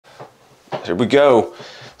Here we go.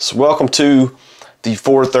 So welcome to the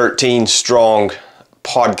 413 Strong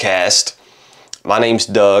podcast. My name's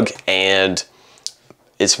Doug, and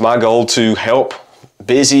it's my goal to help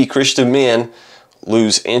busy Christian men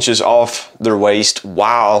lose inches off their waist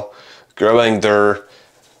while growing their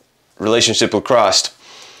relationship with Christ.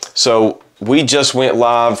 So we just went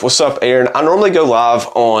live. What's up, Aaron? I normally go live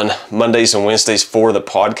on Mondays and Wednesdays for the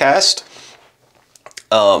podcast.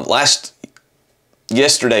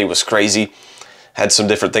 Yesterday was crazy. Had some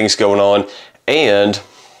different things going on, and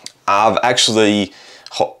I've got a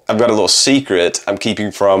little secret I'm keeping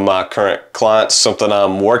from my current clients, something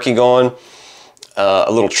I'm working on, a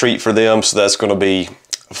little treat for them, so that's going to be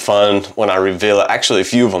fun when I reveal it. Actually, a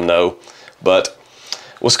few of them know, but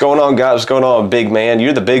what's going on, guys? What's going on, big man?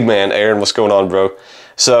 You're the big man, Aaron. What's going on, bro?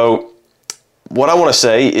 So what I want to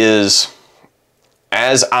say is,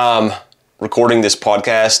 as I'm recording this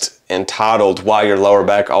podcast entitled Why Your Lower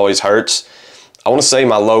Back Always Hurts, I want to say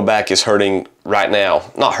my low back is hurting right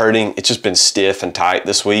now. Not hurting, it's just been stiff and tight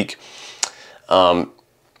this week.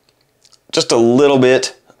 Just a little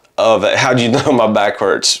bit of it. How do you know my back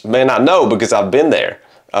hurts? Man, I know because I've been there.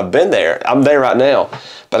 I'm there right now.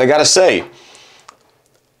 But I gotta say,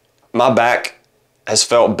 my back has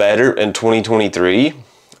felt better in 2023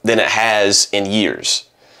 than it has in years.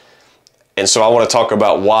 And so I want to talk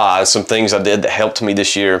about why, some things I did that helped me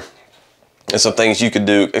this year, and some things you could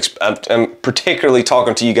do. I'm particularly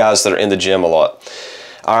talking to you guys that are in the gym a lot.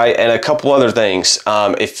 All right, and a couple other things.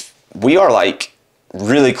 If we are like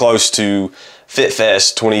really close to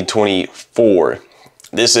FitFest 2024,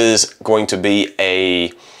 this is going to be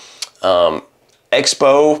a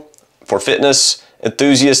expo for fitness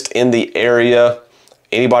enthusiasts in the area.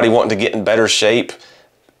 Anybody wanting to get in better shape,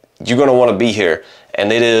 you're going to want to be here.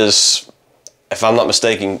 And it is, if I'm not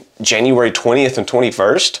mistaken, January 20th and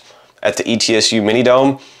 21st at the ETSU Mini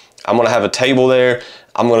Dome. I'm going to have a table there.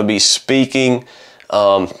 I'm going to be speaking,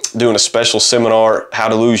 doing a special seminar, how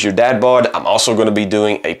to lose your dad bod. I'm also going to be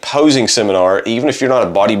doing a posing seminar. Even if you're not a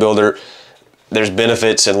bodybuilder, there's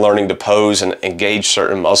benefits in learning to pose and engage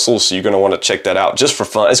certain muscles. So you're going to want to check that out just for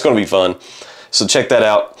fun. It's going to be fun. So check that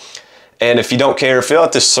out. And if you don't care, fill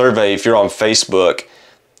out this survey if you're on Facebook.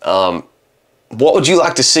 What would you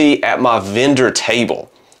like to see at my vendor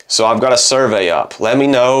table? So I've got a survey up. Let me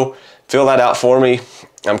know. Fill that out for me.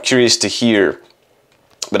 I'm curious to hear.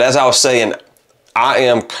 But as I was saying, I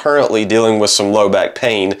am currently dealing with some low back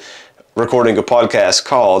pain, recording a podcast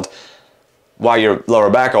called Why Your Lower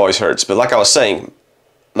Back Always Hurts. But like I was saying,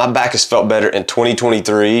 my back has felt better in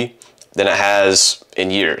 2023 than it has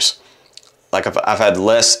in years. Like I've had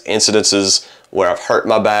less incidences where I've hurt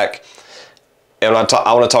my back. And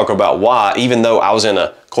I want to talk about why, even though I was in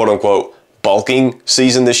a quote unquote bulking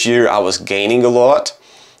season this year, I was gaining a lot.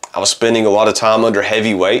 I was spending a lot of time under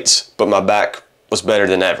heavy weights, but my back was better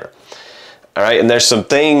than ever. All right, and there's some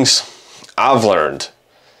things I've learned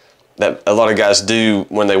that a lot of guys do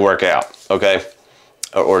when they work out, okay?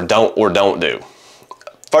 Or don't do.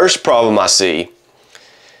 First problem I see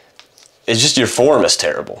is just your form is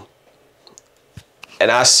terrible.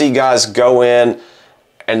 And I see guys go in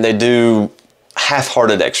and they do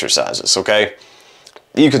half-hearted exercises, okay?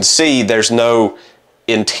 You can see there's no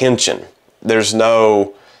intention. There's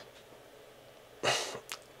no,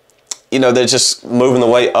 they're just moving the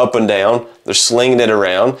weight up and down. They're slinging it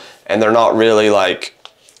around, and they're not really like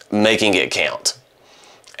making it count.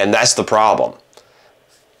 And that's the problem.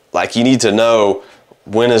 Like, you need to know,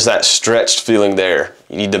 when is that stretched feeling there?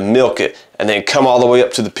 You need to milk it and then come all the way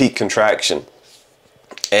up to the peak contraction.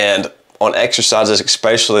 And on exercises,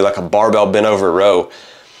 especially like a barbell bent over row,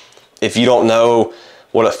 if you don't know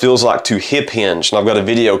what it feels like to hip hinge, and I've got a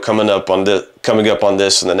video coming up on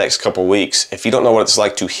this in the next couple weeks. If you don't know what it's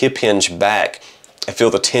like to hip hinge back and feel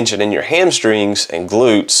the tension in your hamstrings and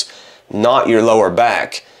glutes, not your lower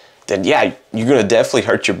back, then yeah, you're gonna definitely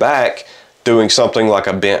hurt your back doing something like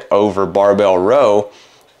a bent over barbell row.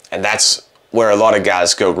 And that's where a lot of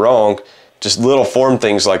guys go wrong. Just little form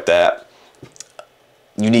things like that.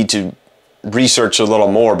 You need to research a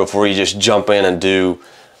little more before you just jump in and do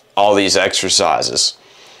all these exercises.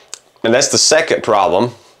 And that's the second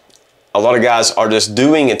problem. A lot of guys are just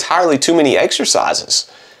doing entirely too many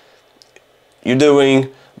exercises. You're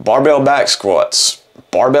doing barbell back squats,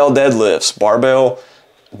 barbell deadlifts, barbell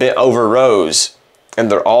bent over rows,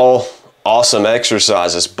 and they're all awesome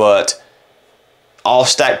exercises, but all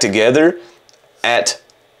stacked together at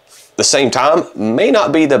the same time may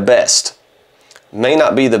not be the best. May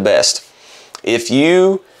not be the best. If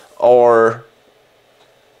you are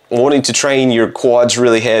wanting to train your quads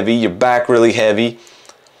really heavy, your back really heavy,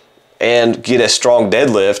 and get a strong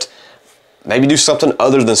deadlift, maybe do something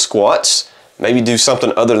other than squats. Maybe do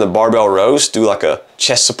something other than barbell rows. Do like a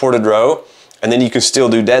chest supported row, and then you can still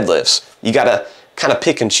do deadlifts. You gotta kind of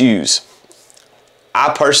pick and choose.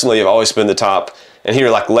 I personally have always been the top, and here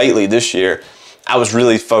like lately this year, I was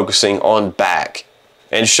really focusing on back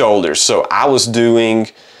and shoulders. So I was doing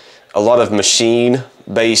a lot of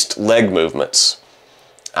machine-based leg movements.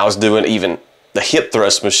 I was doing even the hip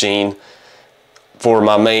thrust machine for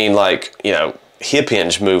my main, like, you know, hip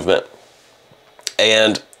hinge movement.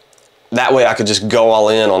 And that way I could just go all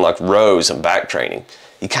in on like rows and back training.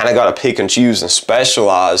 You kind of got to pick and choose and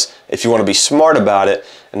specialize if you want to be smart about it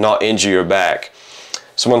and not injure your back.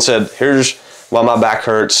 Someone said, here's why my back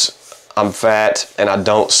hurts. I'm fat and I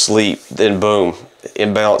don't sleep. Then boom,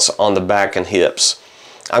 imbalance on the back and hips.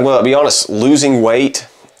 I'm going to be honest, losing weight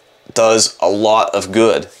does a lot of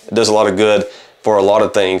good. It does a lot of good for a lot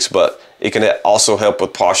of things, but it can also help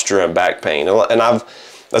with posture and back pain. And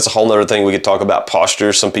that's a whole nother thing we could talk about,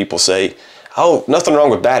 posture. Some people say, oh, nothing wrong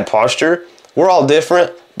with bad posture. We're all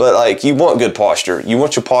different, but like, you want good posture. You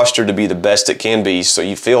want your posture to be the best it can be, so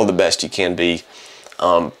you feel the best you can be.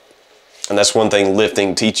 And that's one thing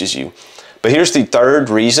lifting teaches you. But here's the third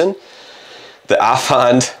reason that I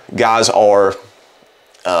find guys are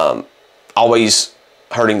always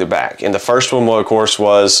hurting their back. And the first one, well, of course,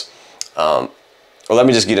 was, well, let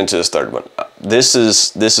me just get into this third one. This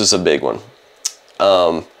is a big one.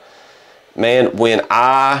 Man, when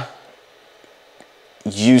I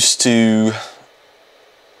used to,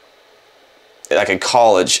 like in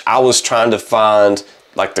college, I was trying to find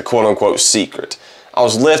like the quote unquote secret. I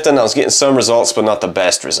was lifting, I was getting some results, but not the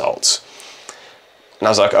best results. And I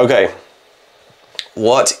was like, okay,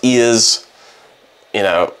 what is, you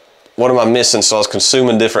know, what am I missing? So I was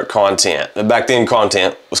consuming different content. And back then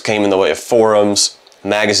content came in the way of forums,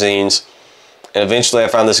 magazines, and eventually I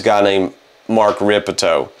found this guy named Mark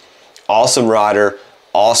Rippetoe. Awesome writer,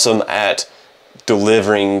 awesome at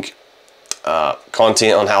delivering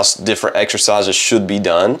content on how different exercises should be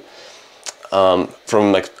done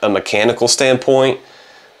from a mechanical standpoint.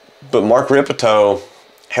 But Mark Rippetoe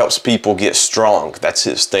helps people get strong. That's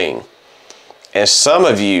his thing. And some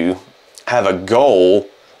of you have a goal,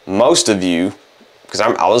 most of you, because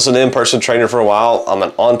I was an in-person trainer for a while, I'm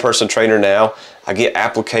an on-person trainer now. I get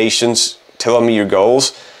applications telling me your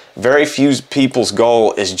goals. Very few people's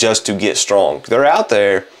goal is just to get strong. They're out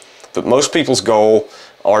there, but most people's goal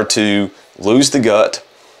are to lose the gut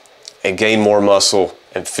and gain more muscle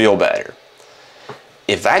and feel better.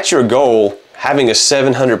 If that's your goal, having a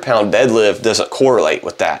 700-pound deadlift doesn't correlate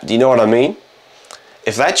with that. Do you know what I mean?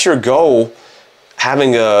 If that's your goal,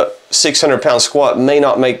 having a 600-pound squat may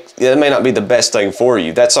not be the best thing for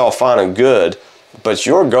you. That's all fine and good, but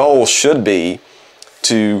your goal should be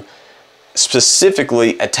to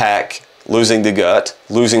specifically attack losing the gut,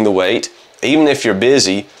 losing the weight, even if you're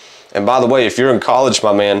busy. And by the way, if you're in college,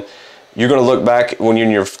 my man, you're going to look back when you're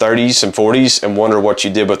in your 30s and 40s and wonder what you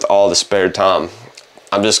did with all the spare time.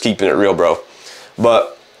 I'm just keeping it real, bro.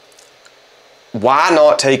 But why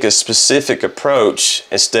not take a specific approach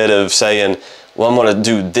instead of saying, well, I'm going to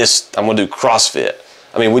do this, I'm going to do CrossFit.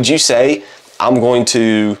 I mean, would you say I'm going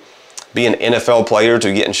to be an NFL player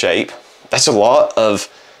to get in shape? That's a lot of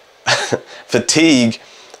fatigue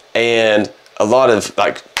and a lot of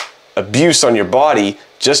like abuse on your body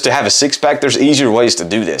just to have a six-pack. There's easier ways to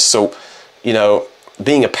do this. So, you know,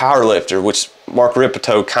 being a power lifter, which Mark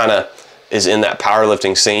Rippetoe kind of is in that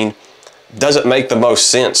powerlifting scene, doesn't make the most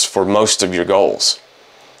sense for most of your goals.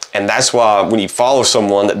 And that's why when you follow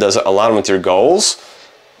someone that doesn't align with your goals,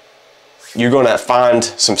 you're going to find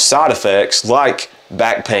some side effects like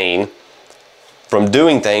back pain from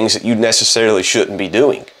doing things that you necessarily shouldn't be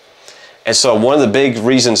doing. And so one of the big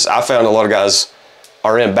reasons I found a lot of guys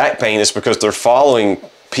are in back pain is because they're following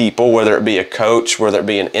people, whether it be a coach, whether it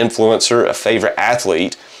be an influencer, a favorite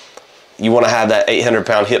athlete. You want to have that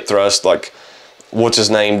 800-pound hip thrust like what's his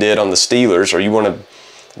name did on the Steelers, or you want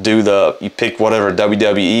to do you pick whatever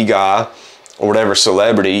WWE guy or whatever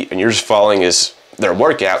celebrity, and you're just following their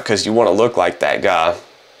workout because you want to look like that guy.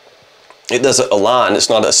 It doesn't align. It's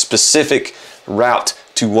not a specific route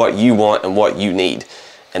to what you want and what you need.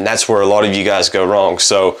 And that's where a lot of you guys go wrong.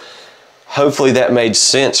 So hopefully that made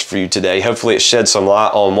sense for you today. Hopefully it shed some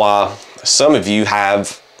light on why some of you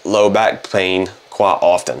have low back pain quite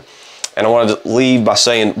often. And I wanted to leave by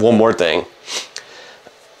saying one more thing.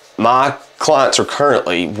 My clients are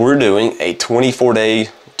we're doing a 24-day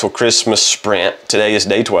till Christmas sprint. Today is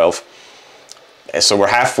day 12. And so we're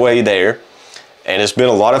halfway there. And it's been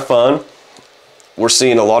a lot of fun. We're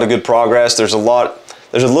seeing a lot of good progress. There's a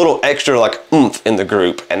little extra like oomph in the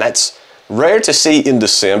group. And that's rare to see in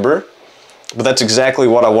December. But that's exactly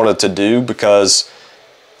what I wanted to do, because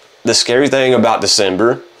the scary thing about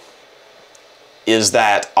December is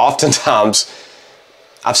that oftentimes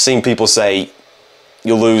I've seen people say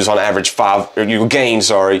you'll lose on average you'll gain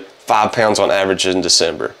 5 pounds on average in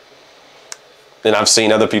December. And I've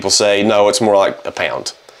seen other people say, no, it's more like a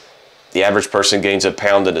pound. The average person gains a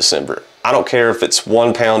pound in December. I don't care if it's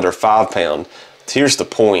 1 pound or 5 pounds. Here's the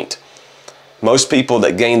point. Most people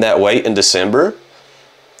that gain that weight in December,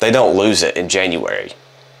 they don't lose it in January.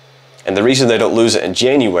 And the reason they don't lose it in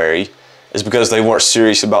January is because they weren't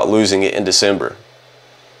serious about losing it in December.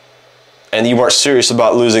 And you weren't serious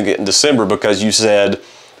about losing it in December because you said,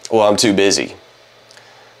 well, I'm too busy.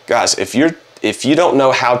 Guys, if you don't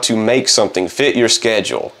know how to make something fit your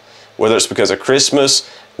schedule, whether it's because of Christmas,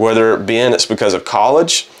 whether it's because of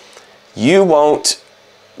college, you won't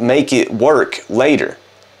make it work later.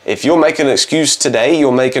 If you'll make an excuse today,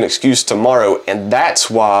 you'll make an excuse tomorrow, and that's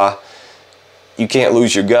why you can't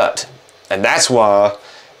lose your gut. And that's why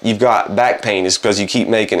you've got back pain, is because you keep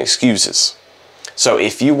making excuses. So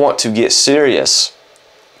if you want to get serious,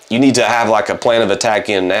 you need to have like a plan of attack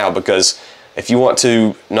in now, because if you want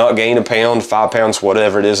to not gain a pound, 5 pounds,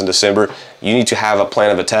 whatever it is in December, you need to have a plan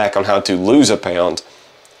of attack on how to lose a pound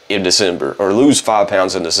in December, or lose 5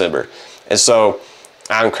 pounds in December. And so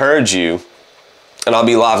I encourage you, and I'll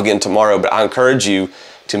be live again tomorrow, but I encourage you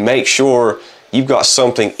to make sure you've got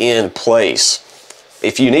something in place.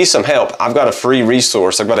 If you need some help, I've got a free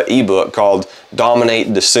resource. I've got an ebook called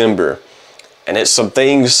Dominate December. And it's some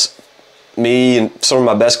things me and some of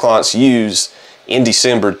my best clients use in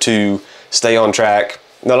December to stay on track.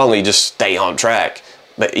 Not only just stay on track,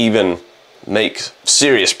 but even make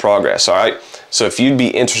serious progress, all right? So if you'd be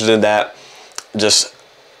interested in that, just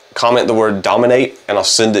comment the word dominate and I'll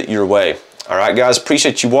send it your way. All right, guys,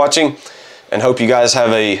 appreciate you watching and hope you guys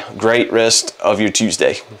have a great rest of your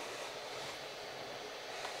Tuesday.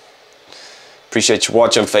 Appreciate you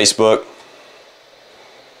watching Facebook.